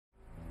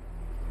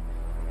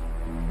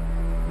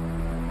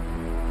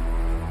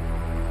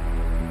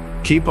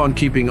Keep on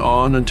keeping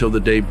on until the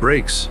day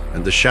breaks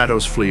and the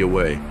shadows flee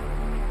away.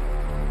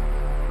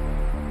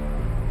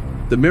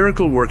 The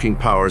miracle-working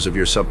powers of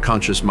your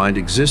subconscious mind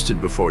existed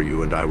before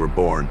you and I were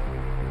born.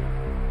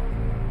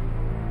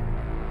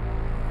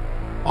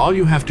 All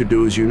you have to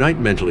do is unite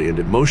mentally and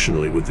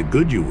emotionally with the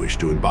good you wish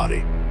to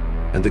embody,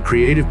 and the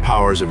creative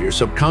powers of your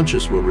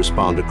subconscious will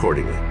respond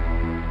accordingly.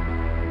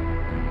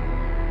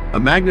 A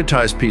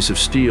magnetized piece of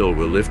steel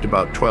will lift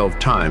about 12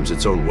 times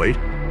its own weight,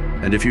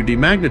 and if you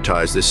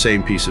demagnetize this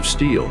same piece of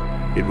steel,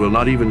 it will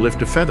not even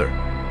lift a feather.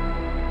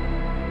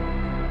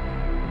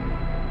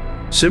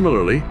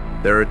 Similarly,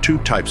 there are two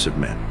types of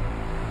men.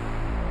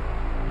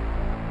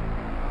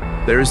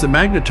 There is the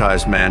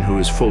magnetized man who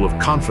is full of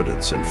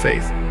confidence and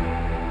faith.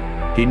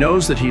 He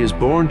knows that he is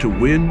born to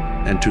win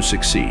and to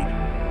succeed.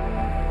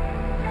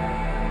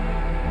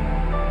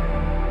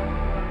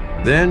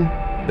 Then,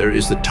 there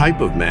is the type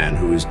of man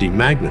who is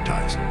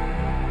demagnetized.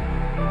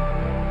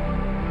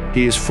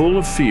 He is full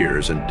of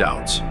fears and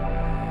doubts.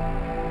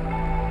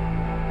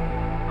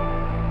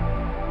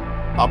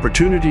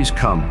 Opportunities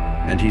come,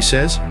 and he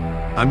says,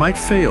 "I might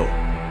fail.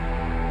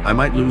 I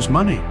might lose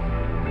money.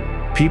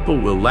 People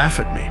will laugh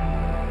at me."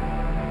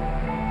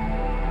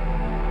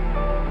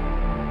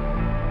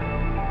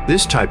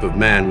 This type of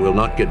man will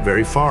not get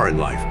very far in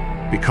life,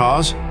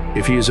 because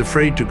if he is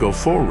afraid to go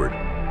forward,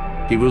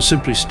 he will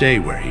simply stay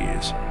where he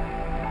is.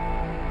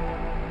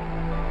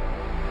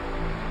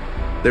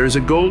 There is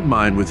a gold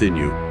mine within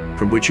you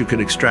from which you can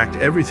extract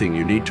everything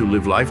you need to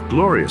live life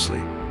gloriously.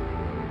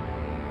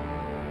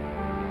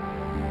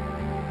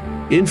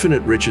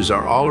 Infinite riches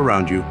are all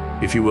around you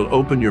if you will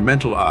open your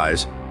mental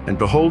eyes and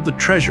behold the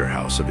treasure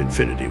house of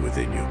infinity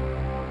within you.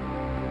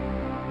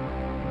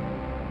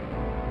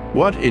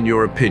 What, in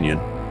your opinion,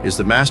 is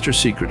the master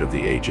secret of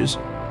the ages?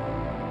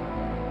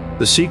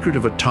 The secret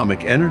of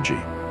atomic energy,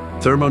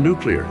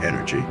 thermonuclear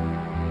energy,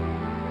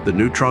 the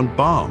neutron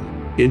bomb,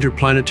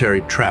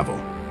 interplanetary travel?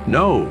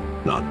 No,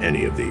 not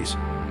any of these.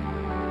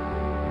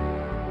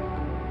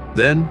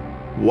 Then,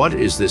 what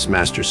is this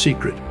master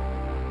secret?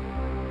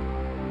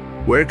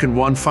 Where can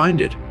one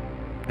find it?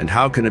 And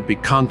how can it be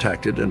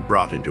contacted and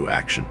brought into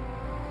action?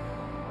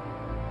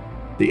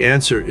 The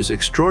answer is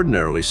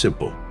extraordinarily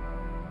simple.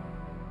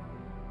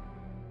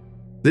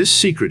 This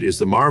secret is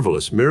the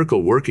marvelous,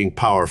 miracle-working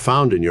power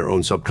found in your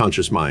own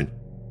subconscious mind,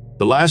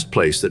 the last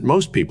place that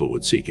most people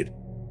would seek it.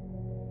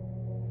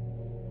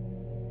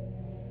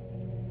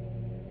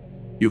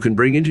 You can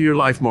bring into your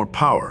life more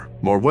power,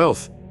 more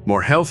wealth,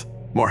 more health,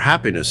 more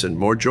happiness, and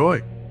more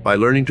joy by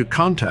learning to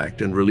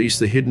contact and release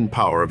the hidden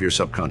power of your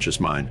subconscious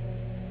mind.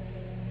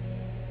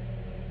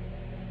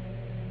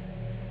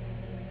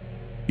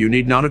 You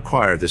need not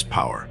acquire this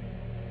power.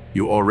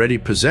 You already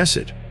possess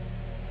it.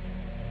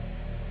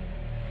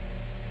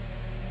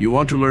 You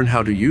want to learn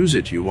how to use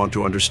it. You want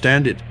to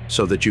understand it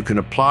so that you can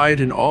apply it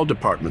in all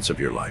departments of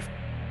your life.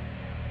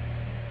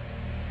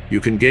 You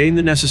can gain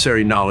the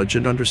necessary knowledge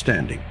and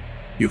understanding.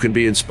 You can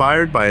be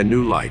inspired by a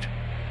new light,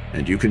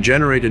 and you can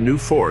generate a new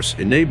force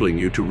enabling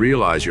you to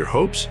realize your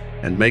hopes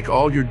and make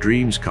all your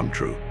dreams come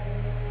true.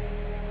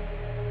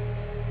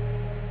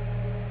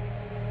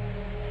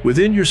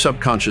 Within your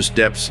subconscious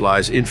depths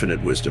lies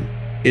infinite wisdom,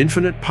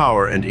 infinite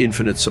power, and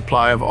infinite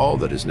supply of all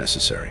that is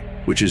necessary,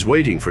 which is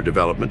waiting for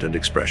development and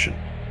expression.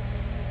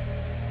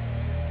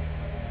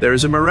 There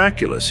is a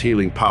miraculous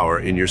healing power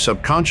in your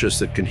subconscious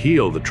that can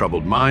heal the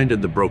troubled mind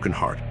and the broken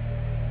heart.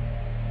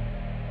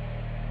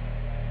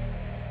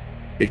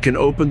 It can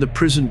open the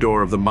prison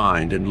door of the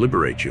mind and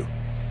liberate you.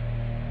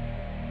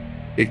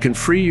 It can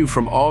free you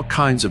from all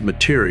kinds of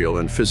material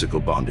and physical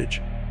bondage.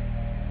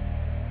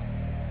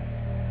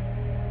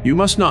 You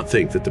must not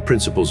think that the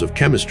principles of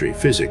chemistry,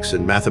 physics,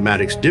 and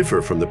mathematics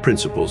differ from the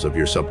principles of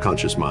your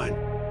subconscious mind.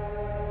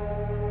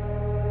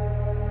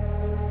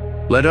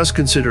 Let us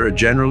consider a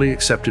generally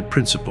accepted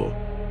principle.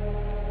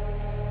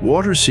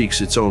 Water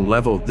seeks its own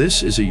level.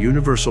 This is a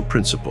universal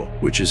principle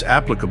which is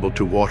applicable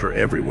to water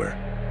everywhere.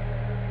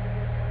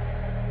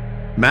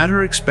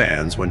 Matter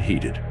expands when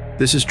heated.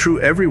 This is true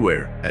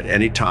everywhere, at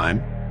any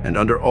time, and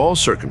under all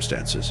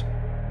circumstances.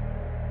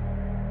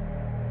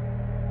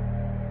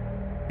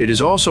 It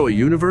is also a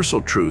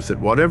universal truth that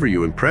whatever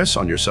you impress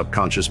on your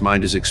subconscious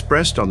mind is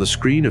expressed on the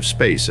screen of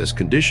space as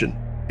condition,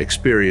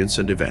 experience,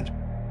 and event.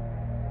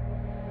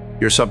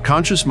 Your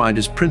subconscious mind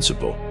is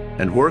principle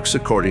and works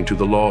according to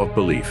the law of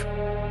belief.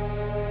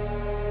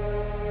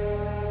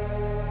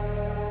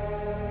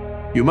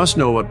 You must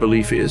know what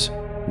belief is,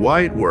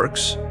 why it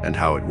works, and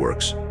how it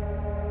works.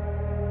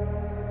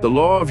 The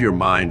law of your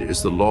mind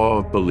is the law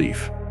of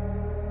belief.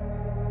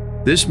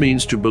 This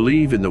means to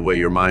believe in the way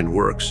your mind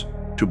works,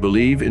 to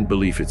believe in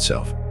belief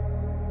itself.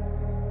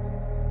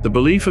 The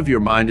belief of your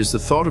mind is the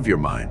thought of your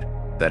mind.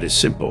 That is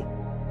simple.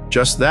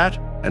 Just that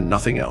and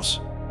nothing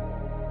else.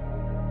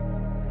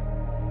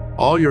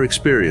 All your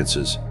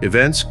experiences,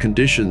 events,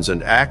 conditions,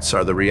 and acts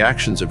are the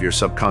reactions of your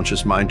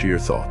subconscious mind to your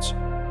thoughts.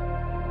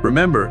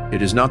 Remember,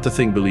 it is not the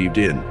thing believed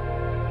in,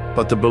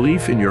 but the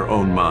belief in your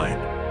own mind,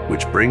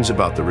 which brings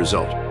about the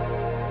result.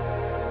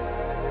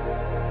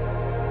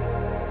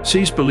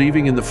 Cease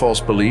believing in the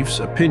false beliefs,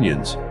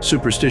 opinions,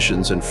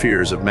 superstitions, and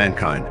fears of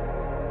mankind.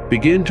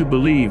 Begin to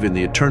believe in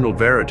the eternal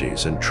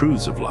verities and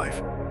truths of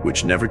life,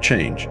 which never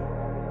change.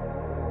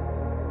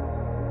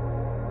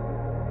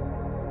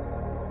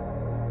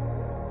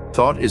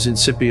 Thought is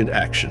incipient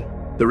action.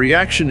 The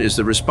reaction is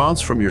the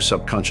response from your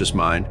subconscious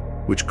mind,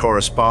 which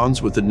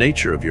corresponds with the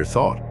nature of your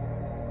thought.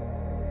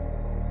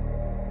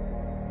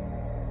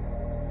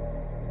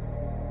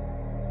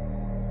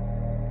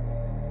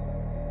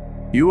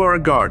 You are a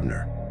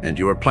gardener, and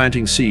you are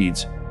planting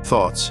seeds,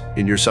 thoughts,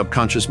 in your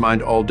subconscious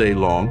mind all day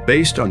long,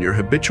 based on your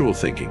habitual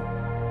thinking.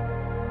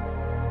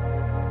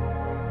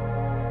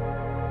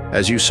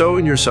 As you sow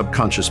in your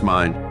subconscious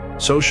mind,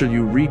 so shall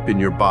you reap in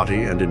your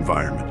body and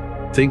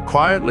environment. Think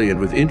quietly and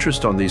with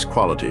interest on these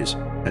qualities,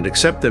 and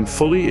accept them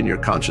fully in your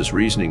conscious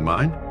reasoning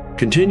mind.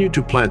 Continue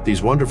to plant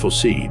these wonderful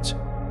seeds,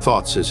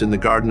 thoughts as in the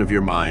garden of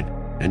your mind,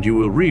 and you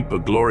will reap a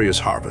glorious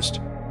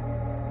harvest.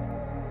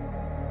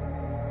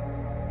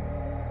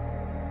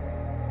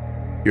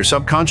 Your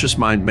subconscious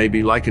mind may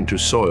be likened to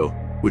soil,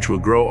 which will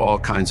grow all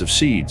kinds of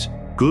seeds,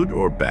 good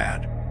or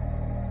bad.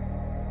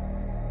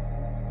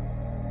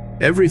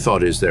 Every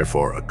thought is,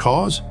 therefore, a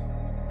cause,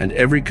 and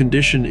every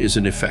condition is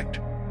an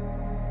effect.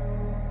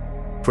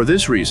 For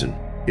this reason,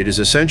 it is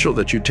essential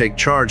that you take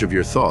charge of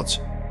your thoughts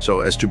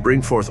so as to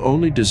bring forth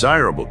only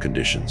desirable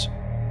conditions.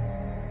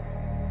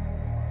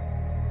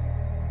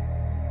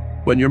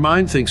 When your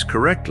mind thinks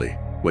correctly,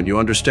 when you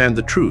understand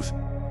the truth,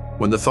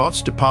 when the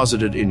thoughts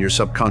deposited in your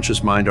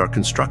subconscious mind are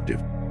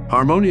constructive,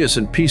 harmonious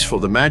and peaceful,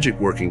 the magic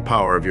working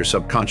power of your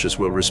subconscious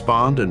will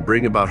respond and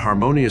bring about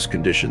harmonious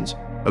conditions,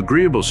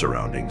 agreeable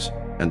surroundings,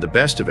 and the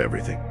best of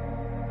everything.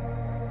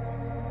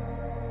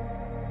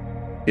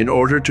 In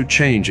order to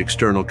change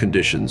external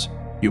conditions,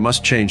 you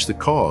must change the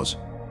cause.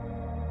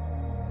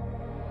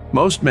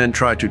 Most men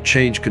try to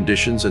change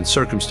conditions and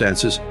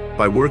circumstances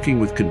by working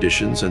with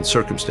conditions and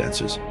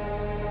circumstances.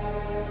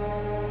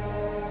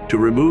 To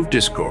remove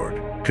discord,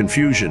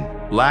 confusion,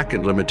 lack,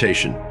 and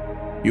limitation,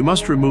 you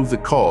must remove the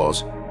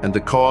cause, and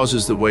the cause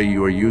is the way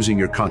you are using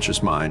your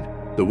conscious mind,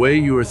 the way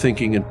you are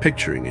thinking and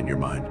picturing in your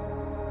mind.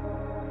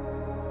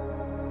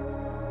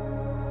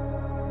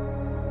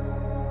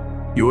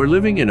 You are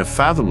living in a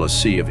fathomless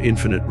sea of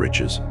infinite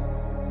riches.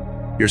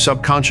 Your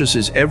subconscious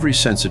is ever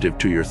sensitive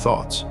to your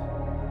thoughts.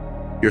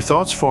 Your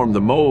thoughts form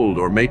the mold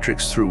or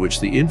matrix through which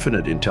the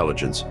infinite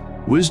intelligence,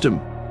 wisdom,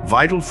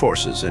 vital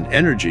forces, and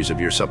energies of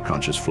your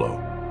subconscious flow.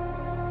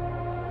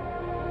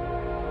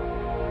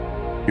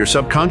 Your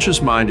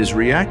subconscious mind is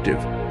reactive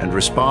and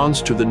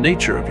responds to the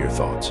nature of your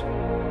thoughts.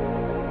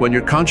 When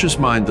your conscious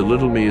mind, the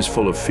little me, is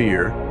full of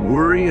fear,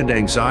 worry, and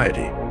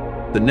anxiety,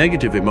 the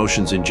negative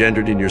emotions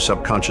engendered in your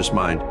subconscious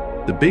mind,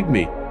 the big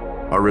me,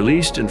 are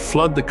released and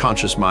flood the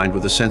conscious mind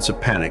with a sense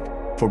of panic,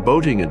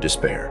 foreboding, and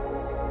despair.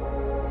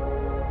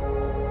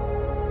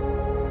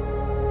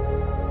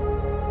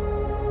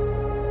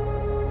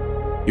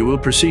 You will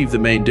perceive the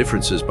main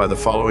differences by the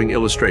following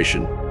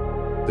illustration.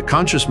 The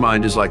conscious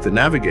mind is like the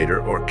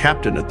navigator or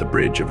captain at the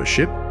bridge of a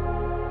ship.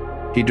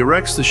 He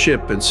directs the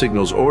ship and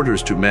signals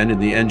orders to men in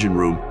the engine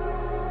room,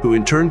 who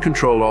in turn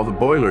control all the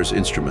boilers,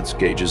 instruments,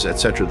 gauges,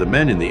 etc. The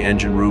men in the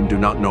engine room do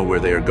not know where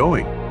they are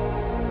going.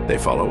 They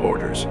follow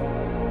orders.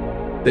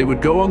 They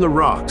would go on the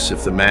rocks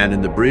if the man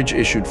in the bridge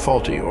issued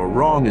faulty or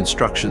wrong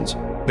instructions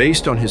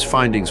based on his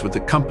findings with the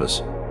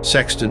compass,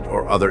 sextant,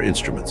 or other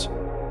instruments.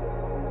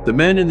 The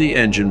men in the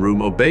engine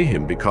room obey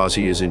him because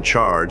he is in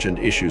charge and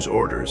issues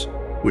orders,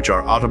 which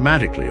are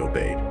automatically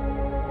obeyed.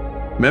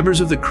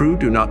 Members of the crew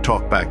do not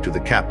talk back to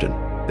the captain,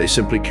 they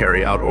simply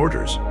carry out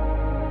orders.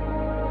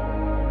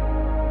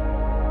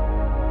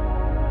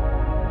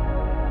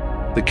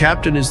 The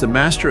captain is the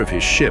master of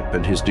his ship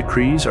and his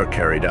decrees are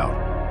carried out.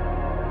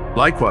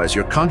 Likewise,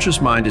 your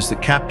conscious mind is the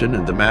captain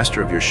and the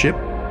master of your ship,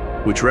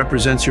 which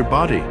represents your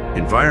body,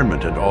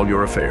 environment, and all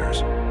your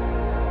affairs.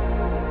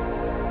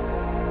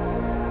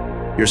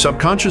 Your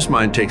subconscious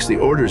mind takes the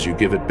orders you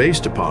give it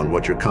based upon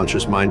what your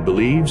conscious mind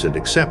believes and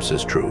accepts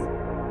as true.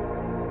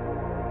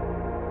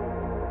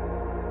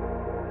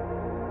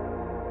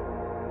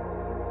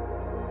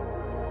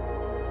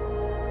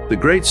 The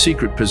great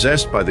secret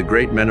possessed by the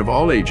great men of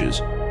all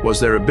ages was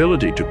their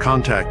ability to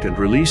contact and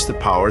release the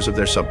powers of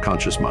their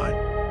subconscious mind.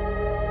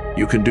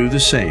 You can do the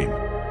same.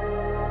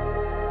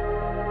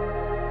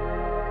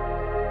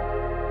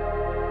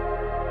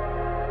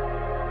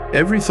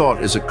 Every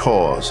thought is a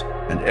cause,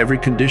 and every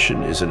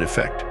condition is an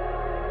effect.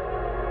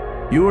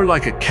 You are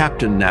like a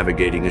captain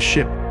navigating a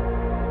ship.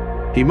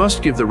 He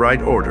must give the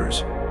right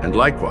orders, and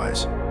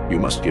likewise, you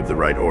must give the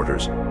right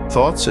orders,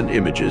 thoughts and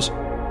images,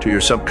 to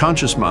your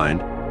subconscious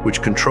mind,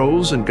 which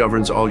controls and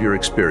governs all your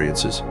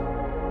experiences.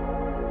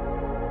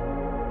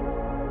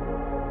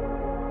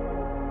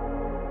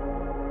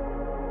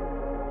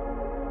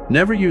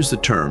 Never use the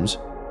terms,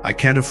 "I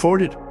can't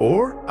afford it,"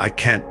 or "I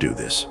can't do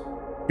this."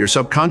 Your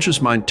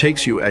subconscious mind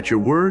takes you at your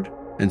word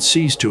and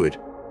sees to it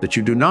that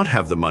you do not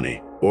have the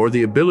money or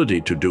the ability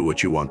to do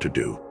what you want to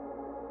do.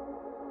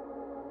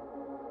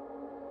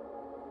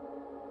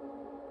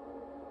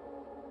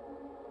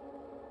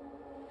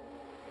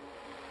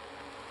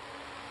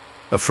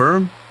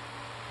 Affirm,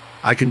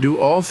 I can do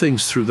all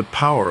things through the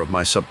power of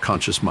my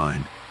subconscious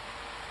mind.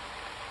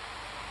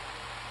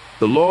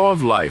 The law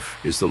of life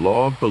is the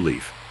law of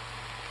belief.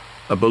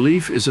 A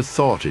belief is a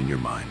thought in your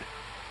mind.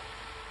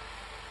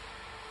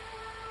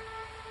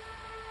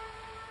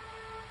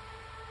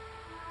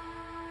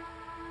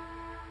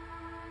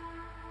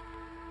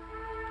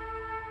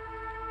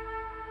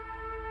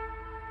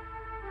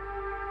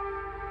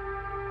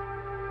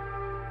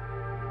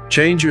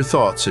 Change your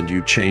thoughts and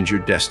you change your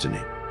destiny.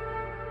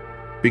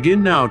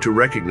 Begin now to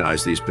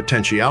recognize these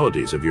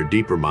potentialities of your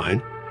deeper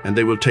mind, and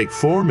they will take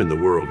form in the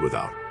world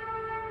without.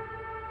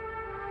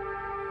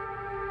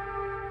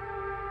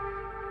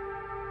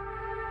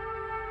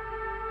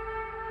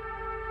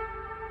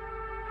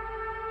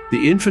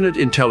 The infinite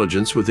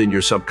intelligence within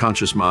your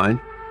subconscious mind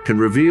can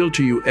reveal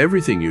to you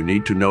everything you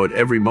need to know at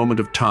every moment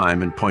of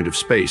time and point of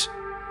space,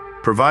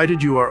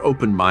 provided you are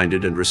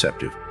open-minded and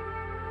receptive.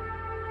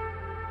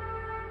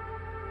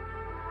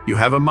 You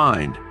have a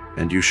mind,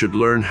 and you should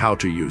learn how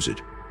to use it.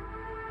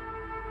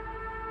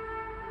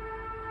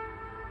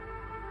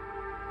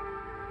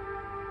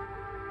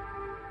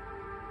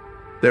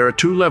 There are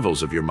two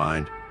levels of your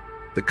mind,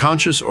 the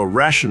conscious or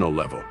rational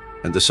level,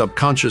 and the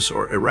subconscious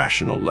or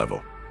irrational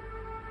level.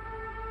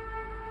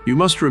 You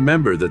must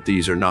remember that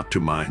these are not two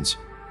minds.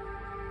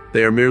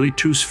 They are merely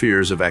two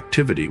spheres of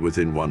activity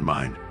within one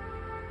mind.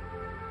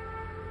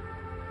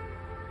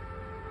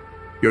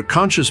 Your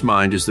conscious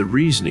mind is the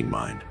reasoning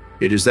mind.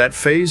 It is that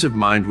phase of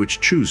mind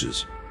which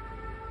chooses.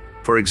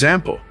 For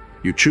example,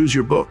 you choose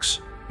your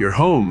books, your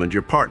home, and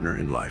your partner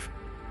in life.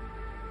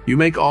 You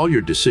make all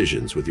your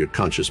decisions with your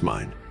conscious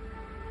mind.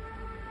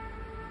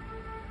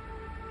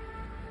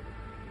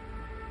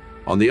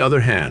 On the other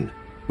hand,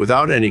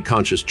 without any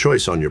conscious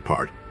choice on your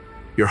part,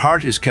 your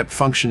heart is kept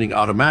functioning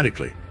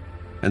automatically,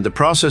 and the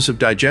process of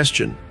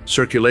digestion,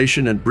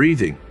 circulation, and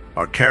breathing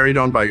are carried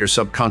on by your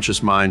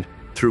subconscious mind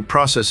through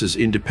processes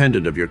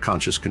independent of your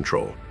conscious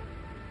control.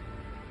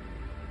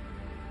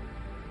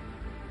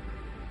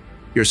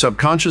 Your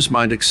subconscious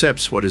mind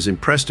accepts what is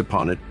impressed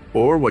upon it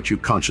or what you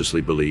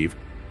consciously believe.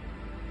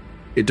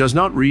 It does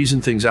not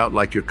reason things out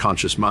like your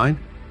conscious mind,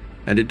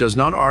 and it does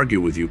not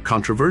argue with you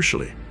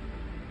controversially.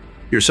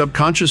 Your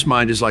subconscious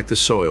mind is like the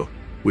soil,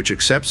 which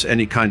accepts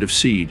any kind of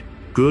seed,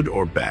 good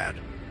or bad.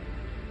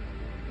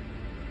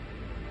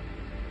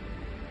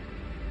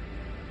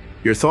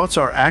 Your thoughts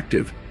are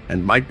active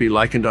and might be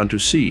likened unto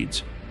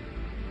seeds.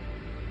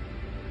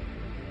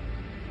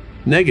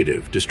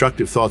 Negative,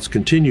 destructive thoughts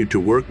continue to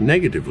work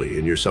negatively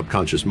in your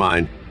subconscious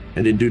mind,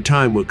 and in due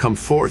time will come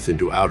forth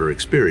into outer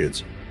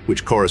experience,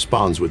 which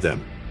corresponds with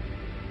them.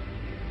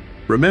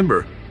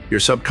 Remember, your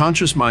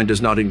subconscious mind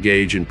does not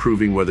engage in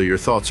proving whether your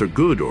thoughts are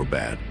good or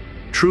bad,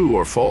 true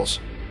or false,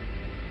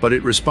 but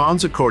it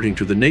responds according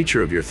to the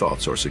nature of your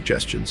thoughts or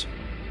suggestions.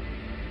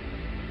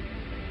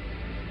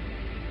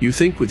 You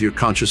think with your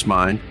conscious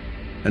mind,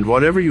 and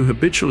whatever you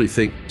habitually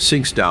think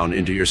sinks down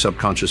into your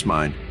subconscious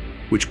mind,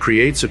 which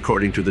creates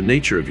according to the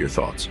nature of your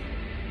thoughts.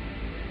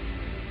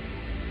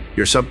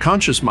 Your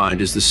subconscious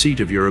mind is the seat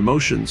of your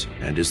emotions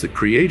and is the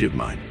creative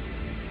mind.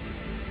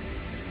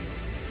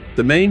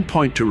 The main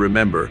point to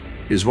remember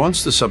is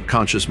once the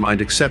subconscious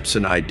mind accepts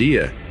an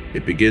idea,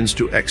 it begins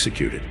to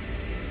execute it.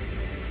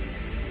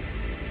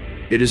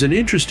 It is an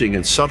interesting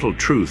and subtle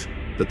truth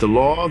that the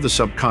law of the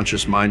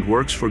subconscious mind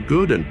works for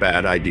good and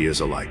bad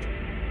ideas alike.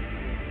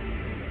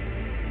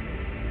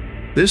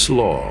 This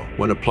law,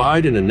 when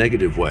applied in a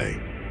negative way,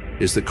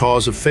 is the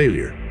cause of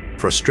failure,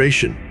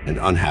 frustration, and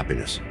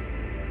unhappiness.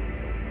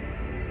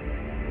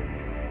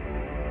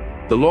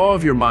 The law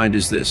of your mind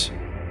is this: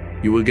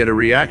 you will get a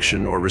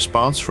reaction or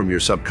response from your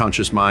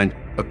subconscious mind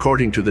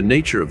according to the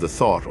nature of the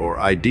thought or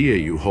idea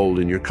you hold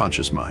in your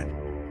conscious mind.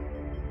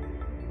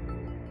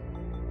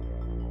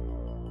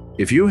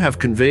 If you have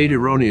conveyed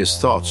erroneous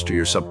thoughts to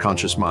your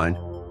subconscious mind,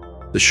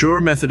 the sure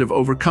method of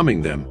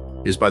overcoming them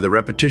is by the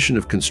repetition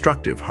of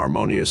constructive,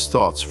 harmonious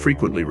thoughts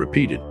frequently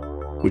repeated,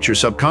 which your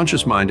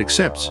subconscious mind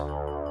accepts,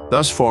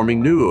 thus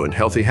forming new and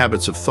healthy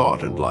habits of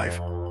thought and life.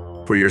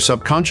 For your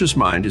subconscious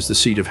mind is the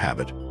seat of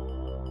habit.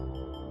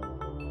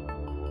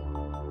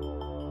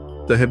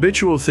 The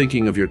habitual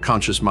thinking of your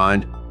conscious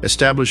mind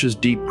establishes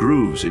deep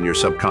grooves in your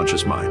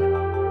subconscious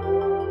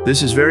mind.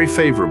 This is very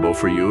favorable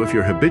for you if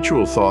your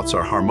habitual thoughts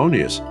are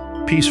harmonious,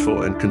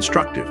 peaceful, and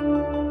constructive.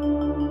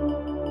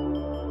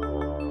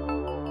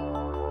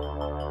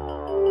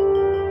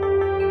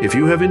 If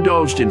you have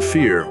indulged in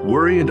fear,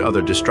 worry, and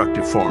other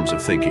destructive forms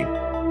of thinking,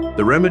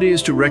 the remedy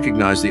is to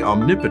recognize the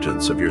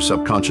omnipotence of your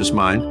subconscious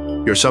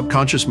mind. Your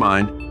subconscious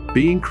mind,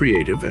 being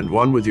creative and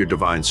one with your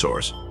divine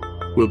source,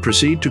 will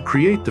proceed to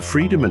create the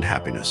freedom and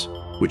happiness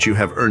which you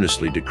have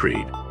earnestly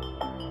decreed.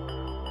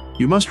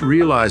 You must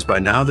realize by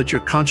now that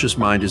your conscious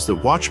mind is the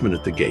watchman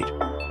at the gate,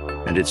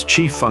 and its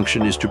chief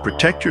function is to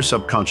protect your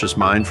subconscious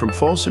mind from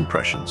false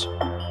impressions.